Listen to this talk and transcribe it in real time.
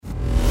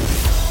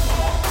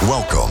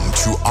Welcome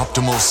to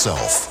Optimal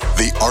Self,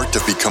 the art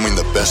of becoming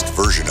the best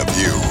version of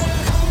you.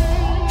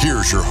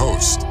 Here's your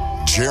host,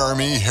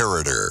 Jeremy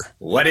Herriter.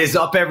 What is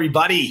up,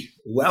 everybody?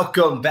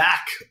 Welcome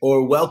back,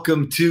 or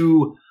welcome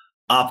to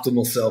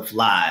Optimal Self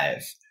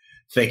Live.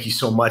 Thank you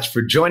so much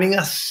for joining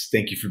us.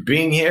 Thank you for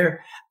being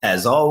here.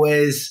 As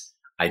always,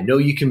 I know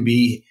you can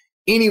be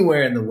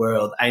anywhere in the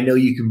world. I know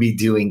you can be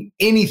doing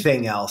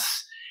anything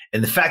else.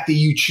 And the fact that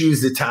you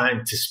choose the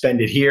time to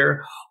spend it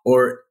here,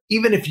 or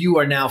even if you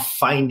are now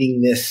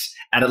finding this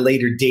at a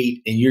later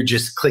date and you're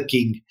just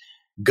clicking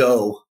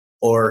go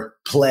or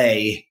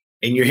play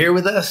and you're here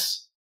with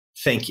us,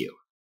 thank you.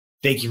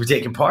 Thank you for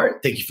taking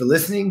part. Thank you for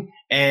listening.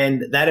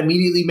 And that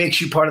immediately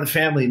makes you part of the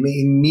family,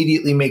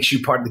 immediately makes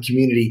you part of the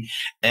community.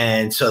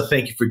 And so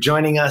thank you for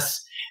joining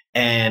us.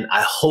 And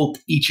I hope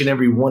each and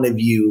every one of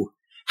you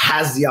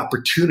has the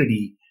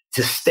opportunity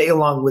to stay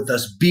along with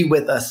us, be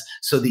with us,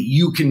 so that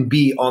you can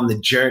be on the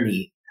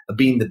journey of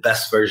being the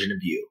best version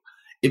of you.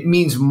 It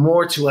means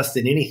more to us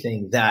than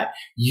anything that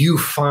you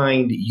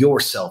find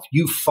yourself,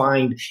 you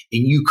find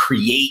and you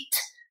create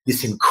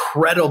this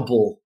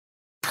incredible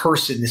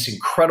person, this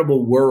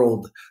incredible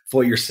world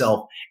for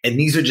yourself. And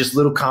these are just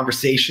little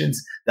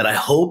conversations that I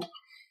hope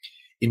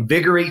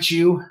invigorate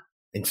you,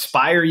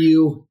 inspire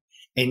you,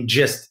 and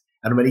just,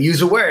 and I'm going to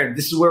use a word,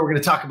 this is where we're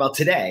going to talk about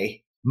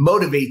today,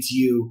 motivates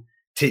you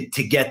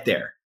to get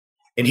there.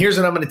 And here's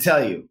what I'm going to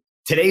tell you.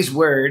 Today's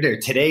word, or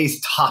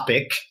today's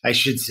topic, I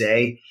should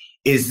say,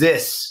 is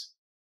this: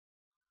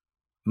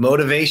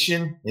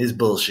 motivation is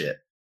bullshit.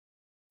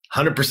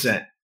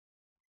 100%.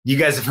 You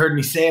guys have heard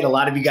me say it. A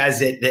lot of you guys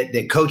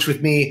that coach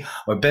with me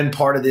or been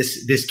part of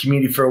this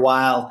community for a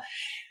while,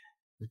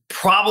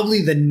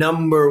 probably the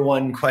number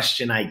one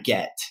question I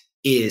get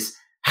is,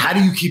 how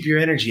do you keep your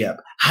energy up?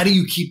 How do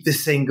you keep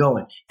this thing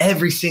going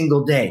every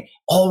single day?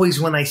 Always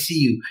when I see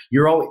you,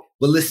 you're always,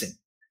 well, listen,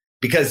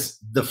 because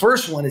the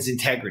first one is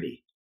integrity.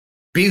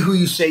 Be who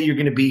you say you're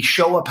going to be.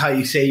 Show up how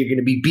you say you're going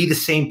to be. Be the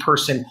same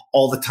person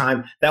all the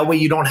time. That way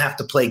you don't have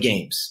to play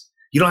games.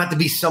 You don't have to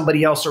be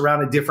somebody else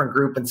around a different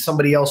group and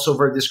somebody else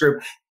over at this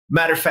group.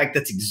 Matter of fact,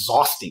 that's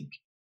exhausting.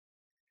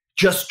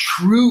 Just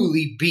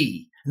truly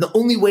be. And the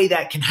only way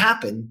that can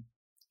happen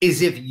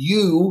is if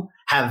you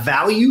have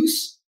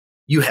values,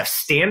 you have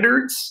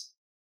standards,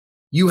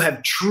 you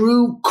have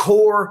true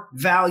core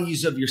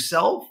values of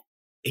yourself,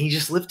 and you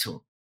just live to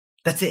them.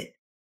 That's it.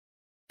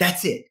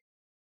 That's it.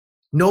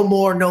 No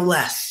more, no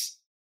less.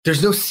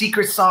 There's no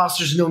secret sauce.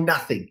 There's no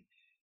nothing.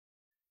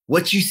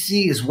 What you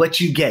see is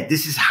what you get.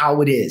 This is how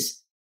it is.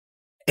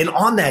 And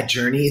on that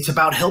journey, it's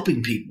about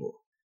helping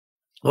people.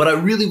 What I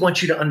really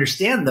want you to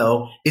understand,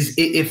 though, is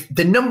if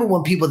the number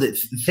one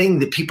thing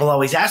that people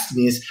always ask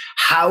me is,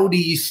 how do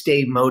you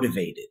stay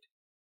motivated?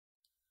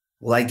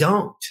 Well, I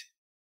don't,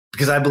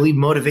 because I believe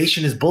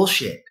motivation is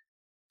bullshit.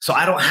 So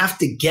I don't have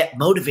to get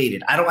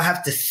motivated. I don't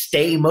have to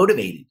stay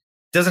motivated.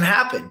 It doesn't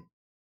happen.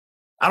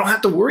 I don't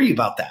have to worry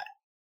about that.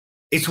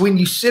 It's when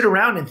you sit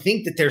around and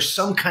think that there's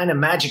some kind of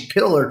magic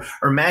pill or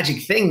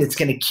magic thing that's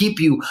going to keep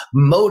you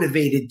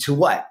motivated to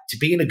what? To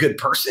being a good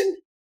person?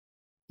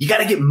 You got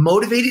to get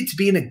motivated to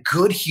being a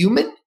good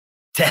human?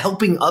 To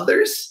helping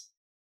others?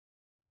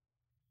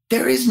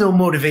 There is no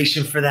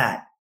motivation for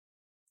that.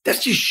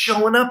 That's just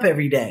showing up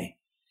every day.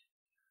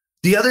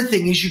 The other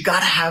thing is you got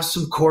to have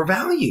some core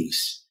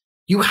values.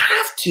 You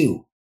have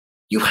to.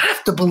 You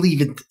have to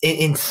believe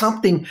in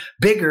something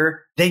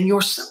bigger than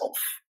yourself.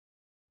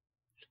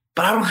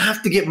 But I don't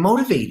have to get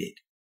motivated.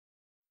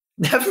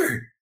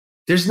 Never.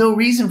 There's no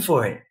reason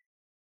for it.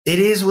 It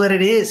is what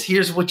it is.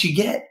 Here's what you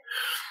get.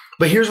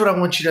 But here's what I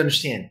want you to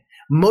understand.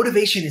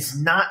 Motivation is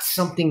not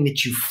something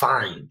that you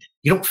find.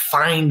 You don't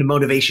find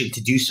motivation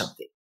to do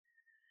something.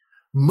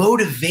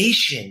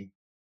 Motivation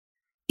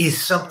is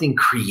something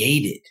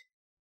created.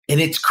 And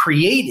it's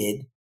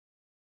created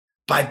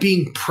by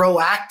being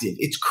proactive.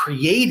 It's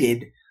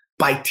created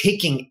by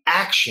taking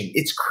action.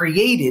 It's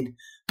created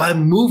by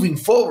moving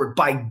forward,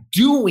 by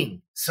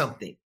doing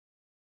something.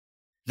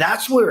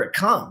 That's where it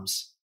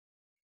comes.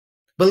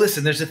 But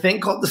listen, there's a thing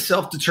called the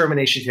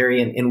self-determination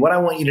theory. And what I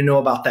want you to know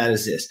about that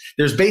is this.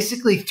 There's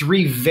basically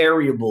 3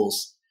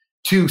 variables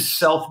to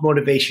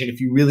self-motivation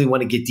if you really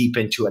want to get deep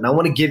into it. And I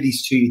want to give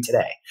these to you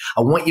today.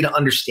 I want you to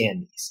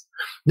understand these.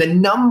 The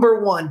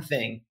number one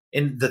thing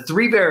in the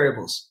 3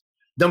 variables,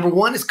 number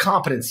 1 is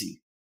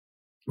competency,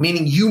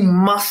 meaning you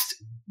must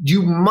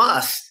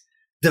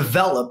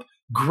develop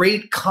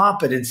great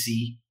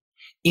competency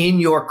in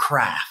your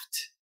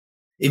craft.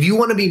 If you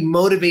want to be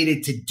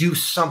motivated to do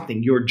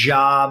something, your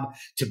job,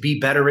 to be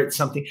better at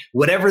something,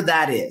 whatever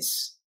that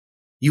is,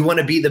 you want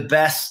to be the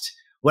best,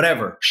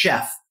 whatever,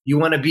 chef, you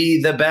want to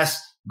be the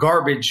best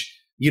garbage,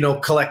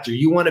 collector,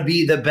 you want to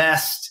be the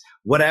best,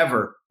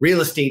 whatever, real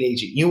estate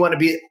agent, you want to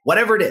be,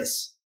 whatever it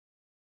is,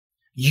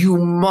 you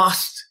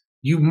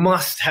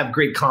must have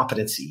great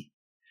competency.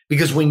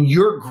 Because when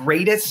you're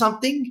great at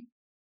something,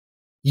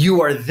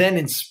 you are then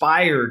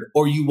inspired,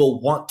 or you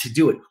will want to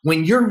do it.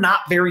 When you're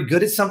not very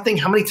good at something,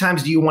 how many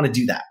times do you want to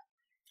do that?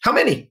 How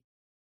many?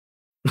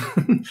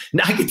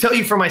 Now, I can tell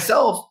you for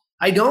myself,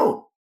 I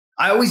don't.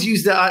 I always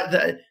use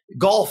the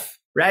golf,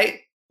 right?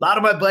 A lot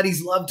of my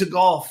buddies love to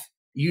golf.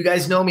 You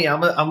guys know me.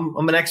 I'm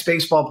an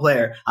ex-baseball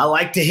player. I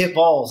like to hit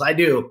balls. I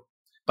do.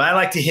 But I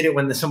like to hit it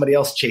when somebody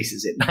else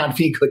chases it, not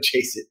me go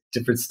chase it.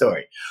 Different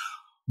story.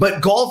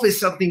 But golf is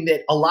something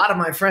that a lot of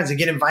my friends, I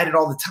get invited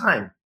all the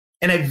time.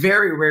 And I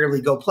very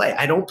rarely go play.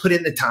 I don't put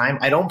in the time.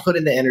 I don't put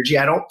in the energy.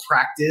 I don't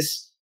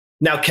practice.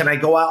 Now, can I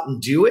go out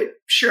and do it?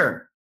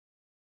 Sure.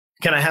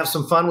 Can I have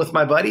some fun with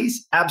my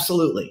buddies?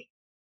 Absolutely.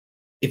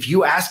 If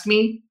you ask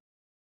me,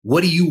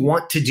 what do you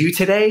want to do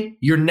today?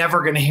 You're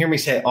never going to hear me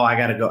say, oh, I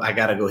got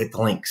to go hit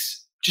the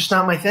links. Just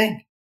not my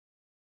thing.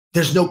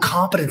 There's no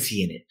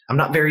competency in it. I'm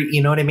not very,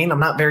 you know what I mean? I'm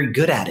not very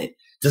good at it. It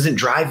doesn't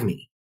drive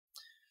me.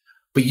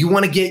 But you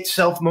want to get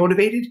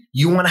self-motivated?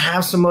 You want to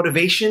have some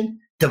motivation?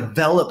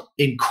 Develop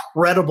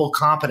incredible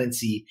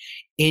competency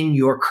in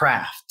your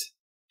craft.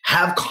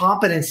 Have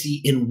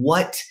competency in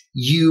what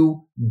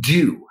you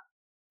do.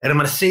 And I'm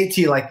going to say it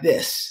to you like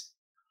this.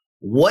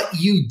 What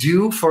you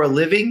do for a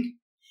living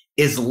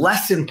is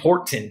less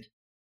important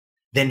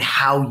than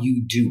how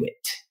you do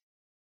it.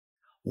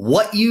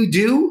 What you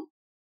do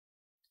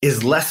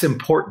is less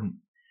important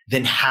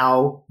than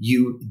how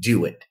you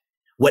do it.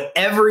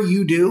 Whatever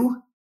you do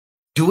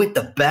it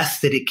the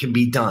best that it can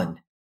be done.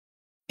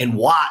 And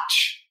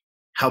watch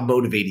how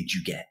motivated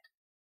you get.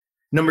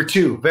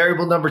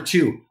 Variable number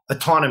two,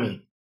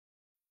 autonomy.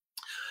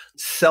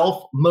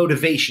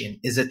 Self-motivation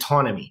is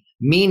autonomy,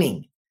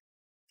 meaning,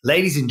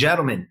 ladies and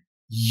gentlemen,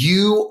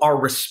 you are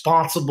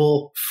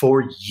responsible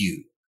for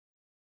you.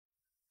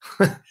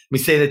 Let me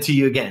say that to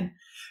you again.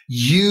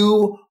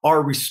 You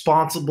are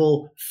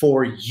responsible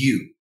for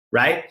you,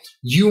 right?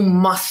 You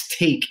must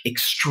take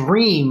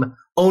extreme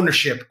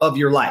ownership of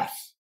your life,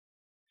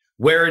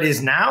 where it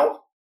is now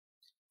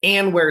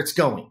and where it's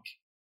going.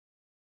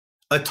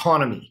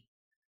 Autonomy.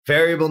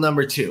 Variable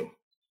number two,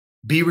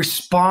 be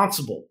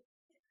responsible.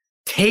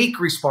 Take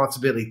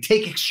responsibility.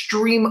 Take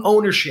extreme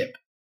ownership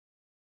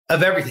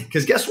of everything.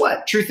 Because guess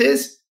what? Truth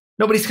is,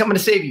 nobody's coming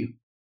to save you.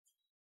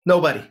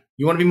 Nobody.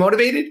 You want to be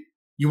motivated?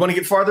 You want to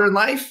get farther in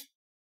life?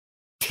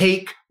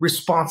 Take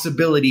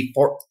responsibility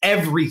for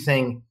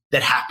everything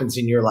that happens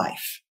in your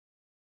life.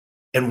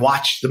 And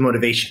watch the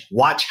motivation.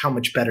 Watch how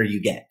much better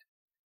you get.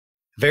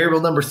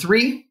 Variable number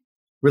three,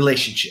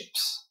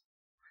 relationships.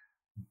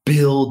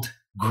 Build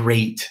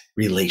great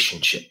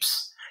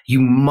relationships.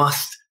 You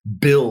must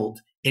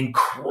build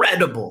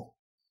incredible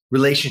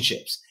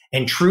relationships.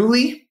 And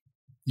truly,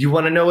 you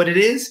want to know what it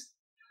is?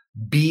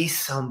 Be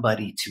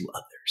somebody to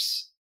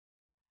others.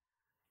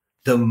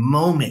 The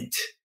moment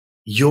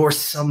you're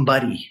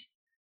somebody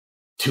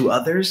to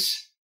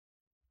others,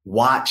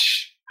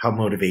 watch how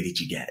motivated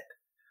you get.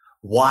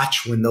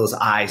 Watch when those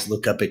eyes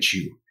look up at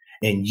you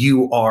and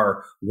you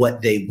are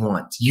what they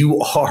want.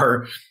 You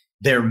are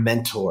their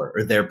mentor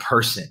or their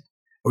person,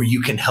 or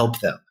you can help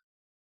them.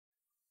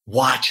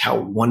 Watch how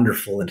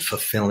wonderful and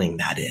fulfilling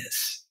that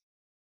is.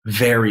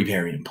 Very,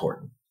 very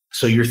important.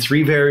 So your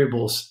three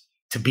variables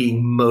to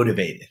being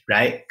motivated,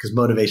 right? Because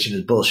motivation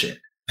is bullshit.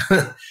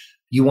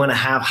 You want to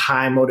have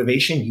high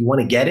motivation. You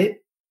want to get it.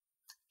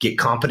 Get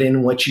competent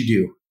in what you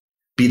do.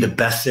 Be the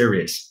best there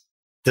is.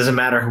 Doesn't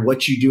matter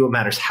what you do. It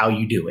matters how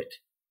you do it.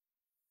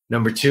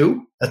 Number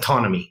two,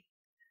 autonomy.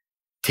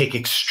 Take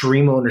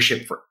extreme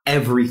ownership for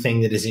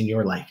everything that is in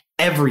your life.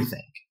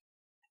 Everything.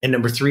 And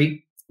number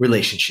three,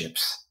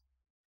 relationships.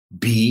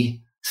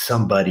 Be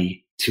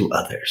somebody to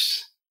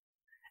others.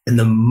 And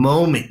the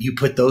moment you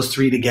put those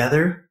three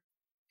together,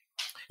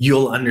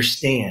 you'll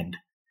understand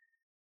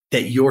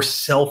that your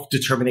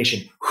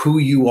self-determination, who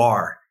you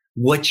are,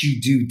 what you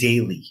do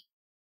daily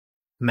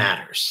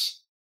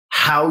matters.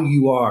 How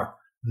you are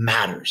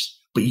matters.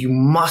 But you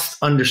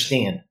must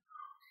understand,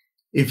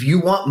 if you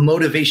want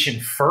motivation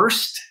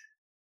first,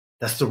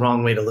 that's the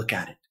wrong way to look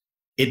at it.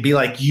 It'd be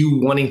like you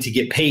wanting to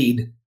get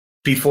paid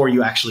before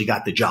you actually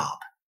got the job.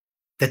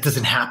 That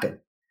doesn't happen.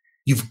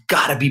 You've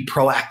got to be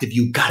proactive.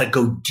 You've got to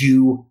go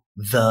do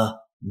the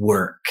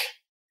work.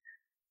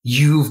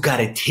 You've got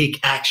to take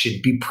action,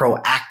 be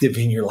proactive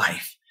in your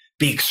life,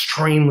 be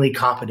extremely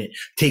competent,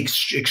 take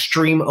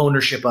extreme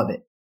ownership of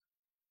it,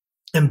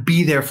 and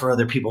be there for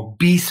other people.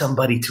 Be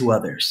somebody to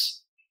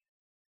others.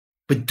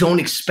 But don't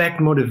expect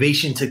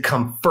motivation to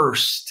come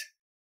first.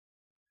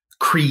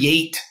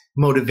 Create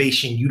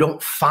motivation. You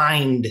don't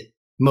find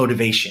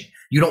motivation.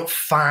 You don't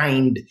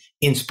find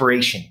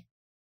inspiration.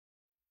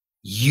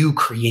 You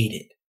create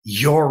it.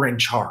 You're in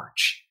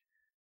charge.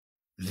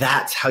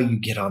 That's how you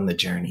get on the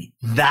journey.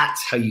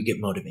 That's how you get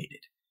motivated.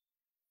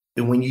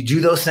 And when you do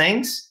those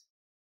things,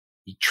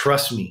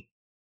 trust me,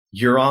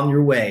 you're on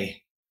your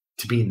way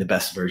to being the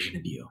best version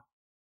of you.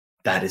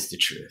 That is the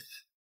truth.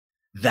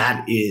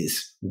 That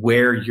is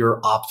where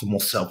your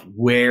optimal self,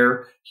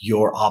 where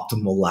your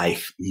optimal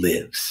life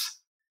lives.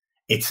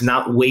 It's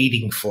not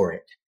waiting for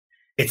it.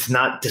 It's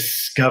not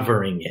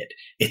discovering it.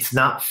 It's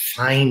not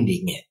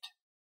finding it.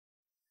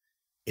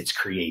 It's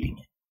creating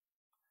it.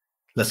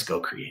 Let's go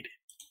create it.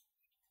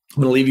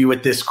 I'm going to leave you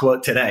with this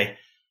quote today.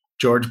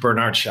 George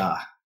Bernard Shaw.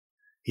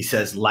 He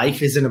says,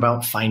 life isn't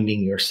about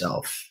finding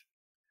yourself.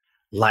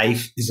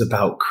 Life is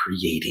about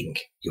creating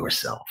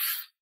yourself.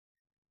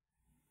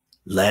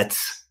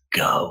 Let's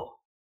go.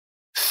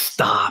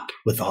 Stop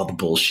with all the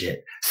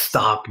bullshit.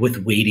 Stop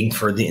with waiting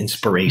for the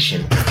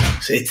inspiration.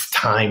 It's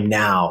time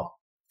now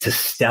to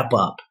step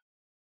up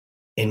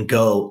and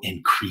go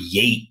and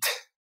create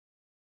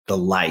the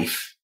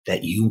life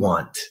that you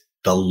want,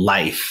 the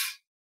life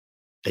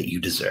that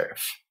you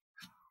deserve.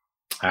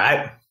 All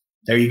right,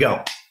 there you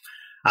go.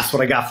 That's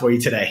what I got for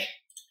you today.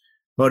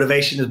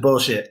 Motivation is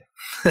bullshit.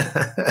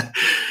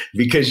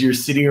 Because you're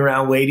sitting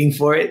around waiting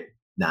for it?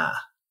 Nah,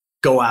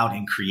 go out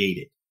and create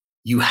it.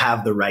 You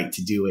have the right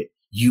to do it.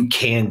 You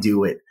can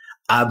do it.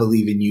 I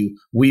believe in you.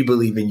 We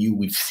believe in you.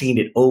 We've seen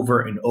it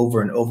over and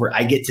over and over.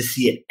 I get to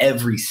see it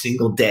every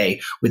single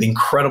day with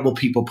incredible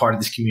people part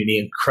of this community,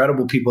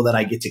 incredible people that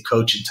I get to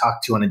coach and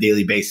talk to on a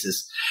daily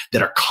basis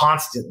that are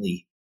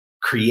constantly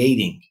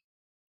creating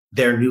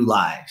their new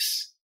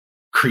lives,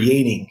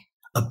 creating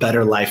a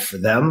better life for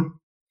them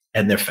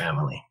and their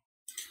family.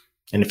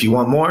 And if you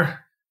want more,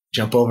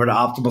 jump over to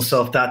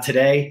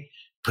optimalself.today.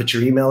 Put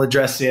your email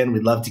address in.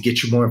 We'd love to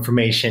get you more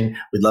information.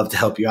 We'd love to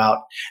help you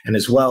out. And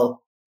as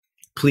well,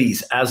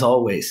 please, as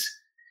always,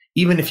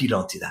 even if you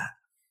don't do that,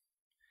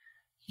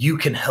 you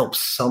can help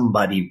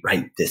somebody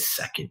right this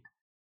second,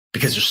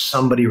 because there's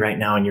somebody right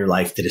now in your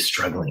life that is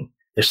struggling.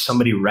 There's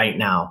somebody right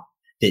now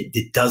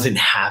that doesn't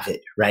have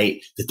it,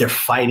 right? That they're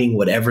fighting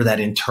whatever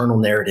that internal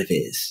narrative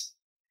is.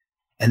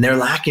 And they're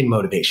lacking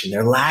motivation.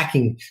 They're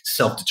lacking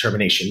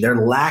self-determination.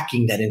 They're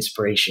lacking that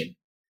inspiration.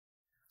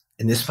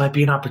 And this might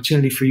be an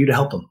opportunity for you to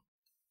help them.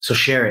 So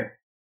share it.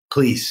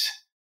 Please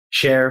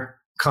share,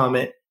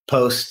 comment,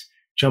 post,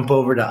 jump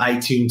over to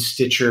iTunes,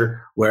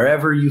 Stitcher,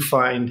 wherever you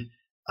find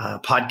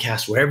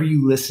podcasts, wherever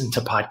you listen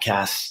to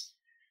podcasts.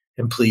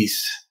 And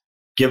please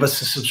give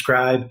us a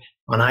subscribe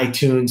on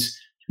iTunes.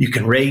 You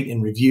can rate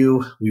and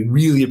review. We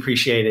really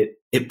appreciate it.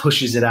 It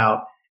pushes it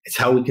out. It's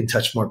how we can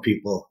touch more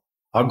people.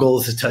 Our goal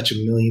is to touch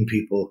 1 million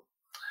people,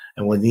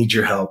 and we'll need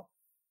your help.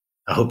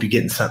 I hope you're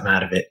getting something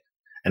out of it.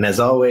 And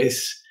as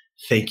always,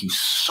 thank you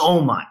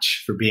so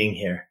much for being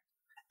here,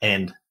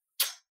 and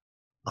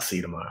I'll see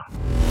you tomorrow.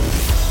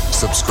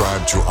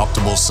 Subscribe to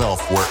Optimal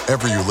Self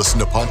wherever you listen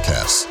to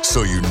podcasts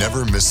so you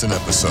never miss an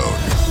episode.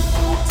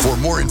 For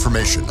more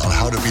information on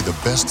how to be the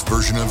best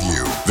version of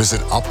you,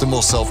 visit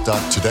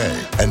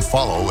optimalself.today and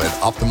follow at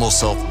Optimal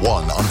Self 1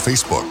 on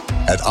Facebook,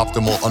 at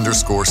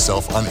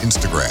Optimal_Self on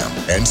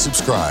Instagram, and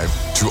subscribe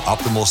to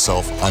Optimal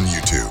Self on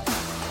YouTube.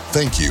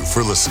 Thank you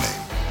for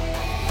listening.